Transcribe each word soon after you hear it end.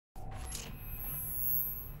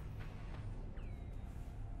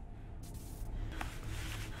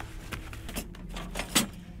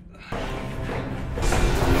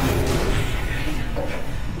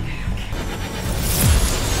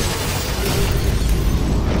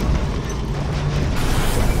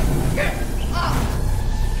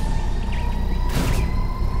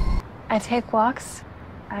I take walks.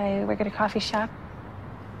 I work at a coffee shop.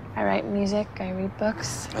 I write music. I read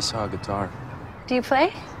books. I saw a guitar. Do you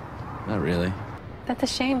play? Not really. That's a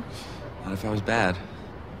shame. Not if I was bad.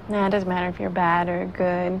 Nah, it doesn't matter if you're bad or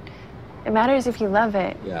good. It matters if you love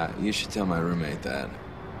it. Yeah, you should tell my roommate that.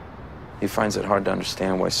 He finds it hard to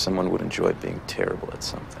understand why someone would enjoy being terrible at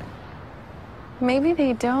something. Maybe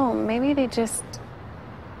they don't. Maybe they just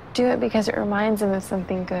do it because it reminds them of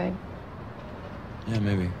something good. Yeah,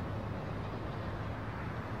 maybe.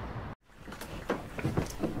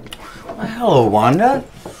 Well, hello, Wanda.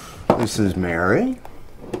 This is Mary.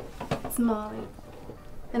 It's Molly.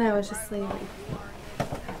 And I was just leaving.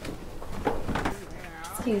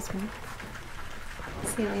 Excuse me.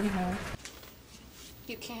 See you later, Howard.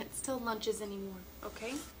 You can't steal lunches anymore,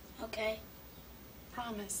 okay? Okay.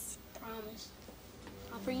 Promise. Promise.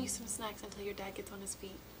 I'll bring you some snacks until your dad gets on his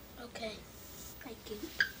feet. Okay. Thank you.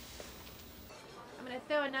 I'm gonna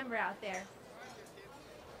throw a number out there.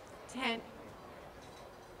 10.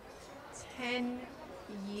 10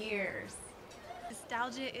 years.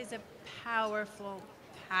 Nostalgia is a powerful,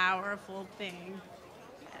 powerful thing.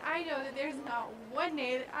 And I know that there's not one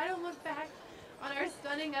day that I don't look back on our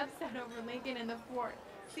stunning upset over Lincoln in the fort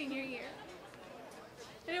senior year.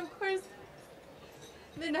 And of course,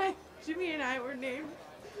 the night Jimmy and I were named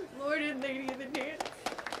Lord and Lady of the Dance.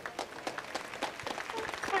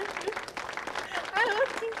 I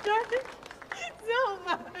love you guys so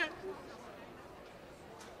much.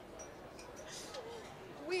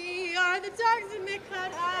 We are the dogs in the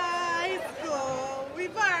cut.